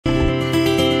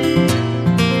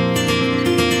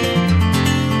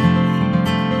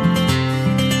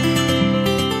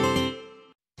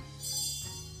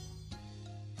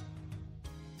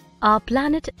Our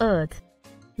planet Earth,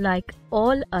 like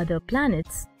all other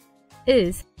planets,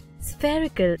 is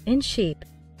spherical in shape.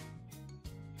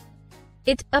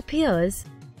 It appears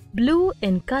blue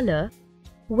in color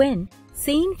when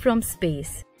seen from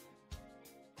space.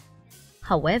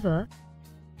 However,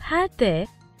 had there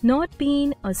not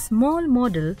been a small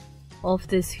model of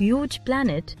this huge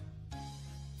planet,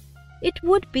 it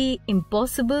would be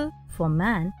impossible for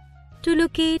man to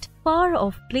locate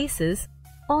far-off places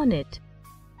on it.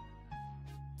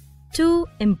 Two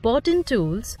important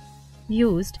tools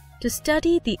used to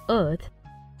study the Earth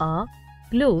are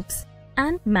globes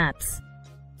and maps.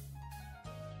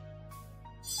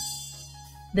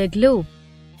 The globe.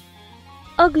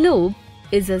 A globe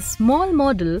is a small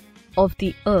model of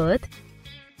the Earth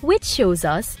which shows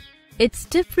us its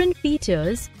different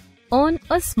features on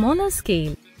a smaller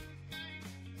scale.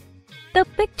 The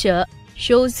picture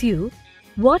shows you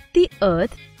what the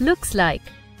Earth looks like.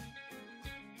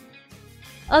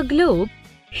 A globe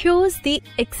shows the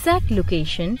exact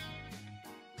location,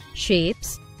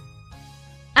 shapes,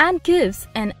 and gives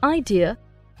an idea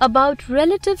about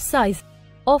relative size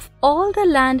of all the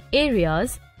land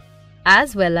areas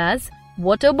as well as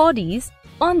water bodies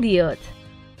on the Earth.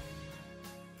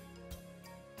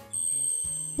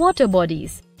 Water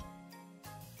bodies.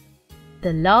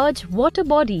 The large water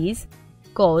bodies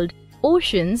called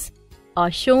oceans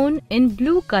are shown in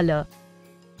blue color.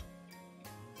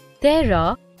 There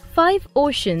are 5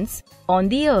 oceans on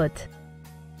the Earth: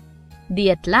 the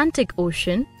Atlantic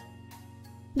Ocean,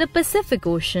 the Pacific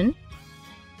Ocean,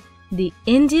 the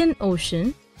Indian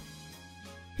Ocean,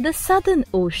 the Southern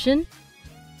Ocean,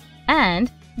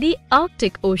 and the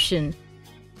Arctic Ocean.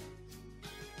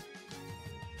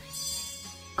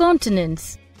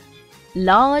 Continents.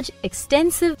 Large,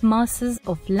 extensive masses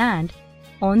of land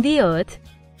on the Earth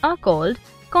are called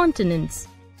continents.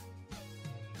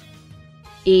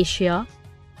 Asia,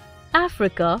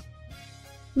 Africa,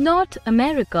 North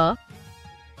America,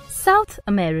 South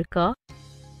America,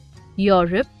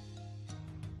 Europe,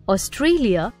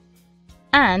 Australia,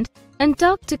 and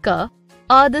Antarctica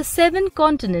are the 7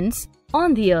 continents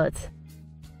on the Earth.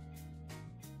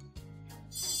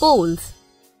 Poles.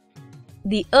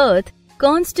 The Earth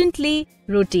constantly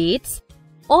rotates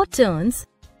or turns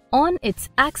on its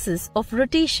axis of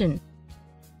rotation.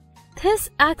 This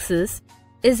axis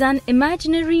is an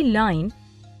imaginary line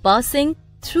passing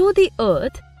through the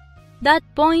Earth that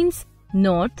points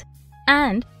north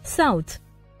and south.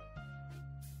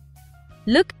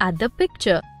 Look at the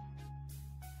picture.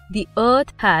 The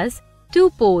Earth has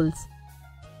 2 poles.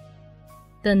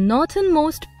 The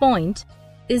northernmost point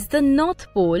is the North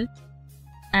Pole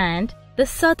and the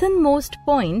southernmost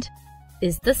point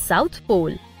is the South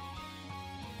Pole.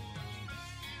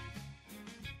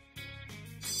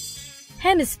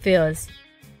 Hemispheres.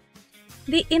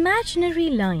 The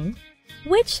imaginary line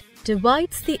which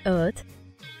divides the Earth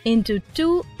into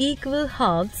 2 equal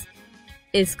halves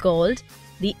is called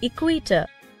the equator.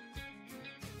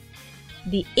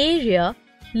 The area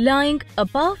lying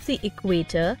above the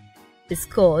equator is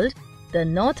called the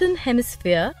northern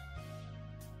hemisphere,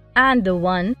 and the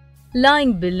one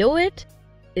lying below it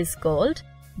is called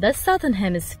the southern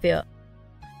hemisphere.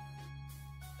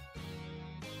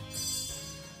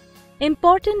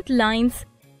 Important lines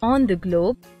on the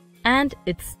globe and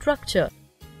its structure.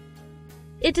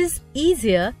 It is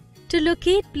easier to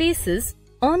locate places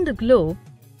on the globe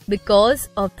because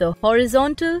of the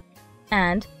horizontal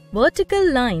and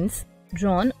vertical lines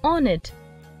drawn on it.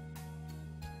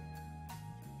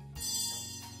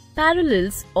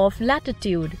 Parallels of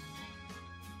latitude.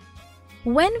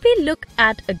 When we look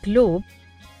at a globe,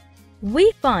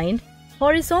 we find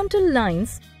horizontal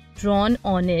lines drawn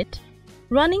on it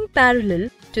running parallel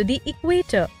to the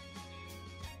equator.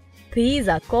 These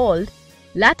are called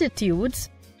latitudes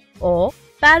or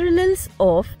parallels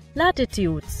of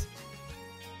latitudes.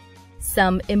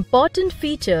 Some important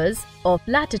features of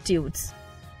latitudes.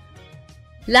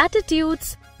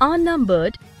 Latitudes are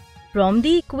numbered from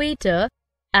the equator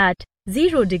at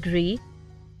 0 degree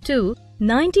to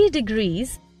 90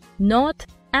 degrees north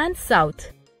and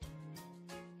south.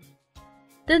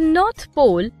 The North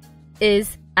Pole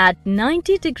is at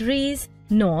 90 degrees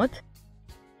north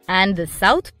and the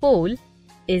South Pole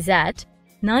is at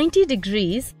 90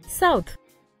 degrees south.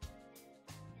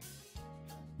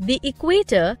 The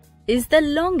equator is the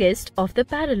longest of the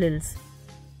parallels.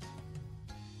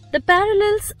 The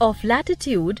parallels of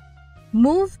latitude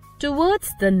move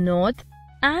towards the north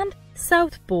and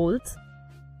south poles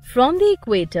from the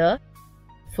equator,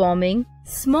 forming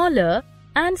smaller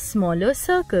and smaller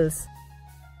circles.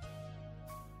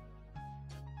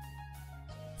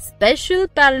 Special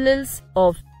parallels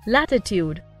of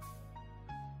latitude.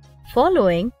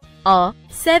 following are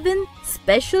 7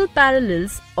 special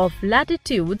parallels of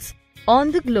latitudes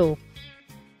on the globe.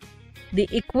 The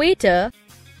equator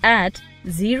at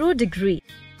 0 degree.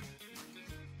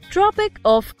 Tropic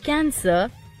of Cancer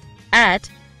at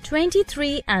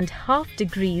 23.5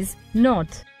 degrees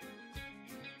north.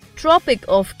 Tropic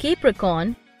of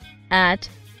Capricorn at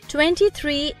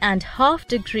 23.5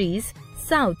 degrees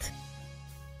south.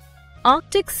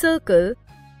 Arctic Circle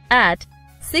at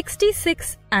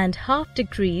 66.5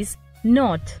 degrees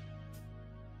north.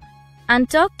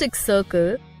 Antarctic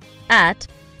Circle at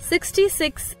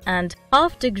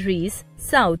 66.5 degrees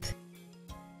south.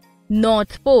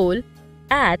 North Pole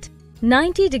at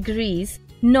 90 degrees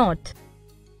north.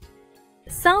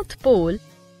 South Pole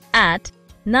at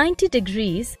 90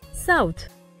 degrees south.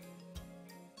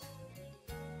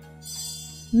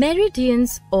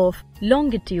 Meridians of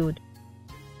longitude.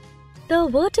 The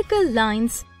vertical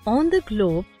lines on the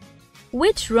globe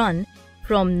which run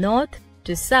from north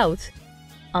to south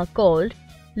are called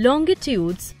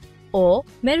longitudes or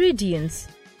meridians.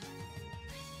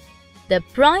 The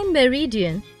prime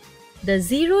meridian, the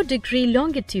 0 degree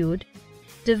longitude,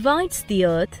 divides the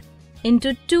earth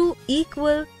into 2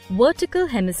 equal vertical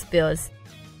hemispheres,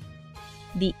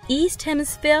 the east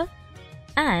hemisphere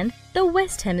and the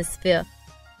west hemisphere.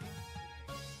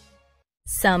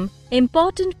 Some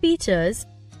important features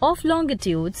of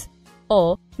longitudes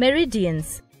or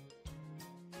meridians.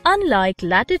 Unlike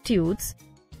latitudes,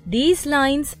 these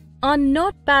lines are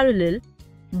not parallel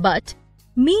but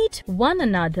meet one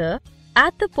another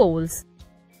at the poles.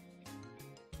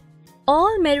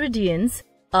 All meridians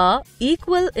are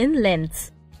equal in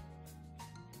lengths.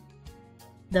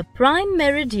 The prime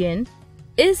meridian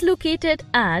is located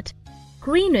at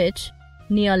Greenwich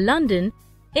near London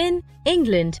in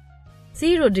England,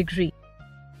 0 degree.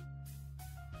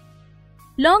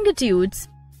 Longitudes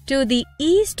to the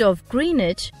east of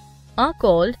Greenwich are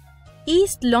called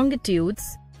east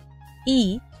longitudes,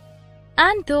 E,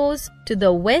 and those to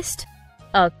the west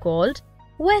are called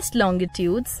west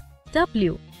longitudes,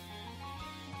 W.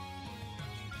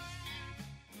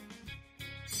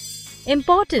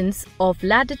 Importance of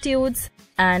latitudes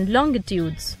and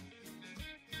longitudes.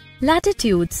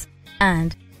 Latitudes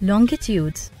and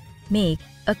longitudes make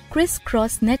a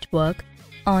crisscross network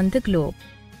on the globe.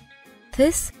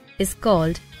 This is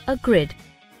called a grid.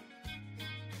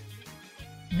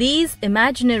 These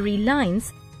imaginary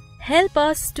lines help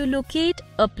us to locate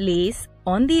a place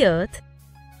on the earth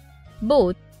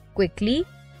both quickly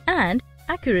and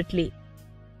accurately.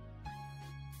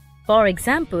 For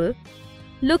example,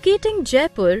 locating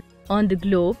Jaipur on the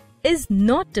globe is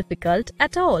not difficult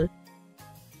at all.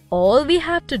 All we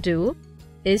have to do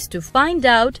is to find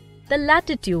out the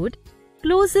latitude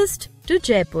closest to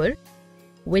Jaipur,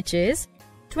 which is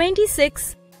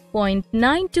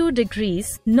 26.92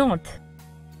 degrees north,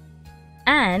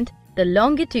 and the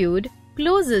longitude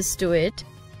closest to it,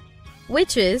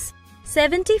 which is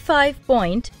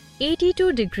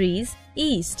 75.82 degrees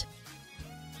east.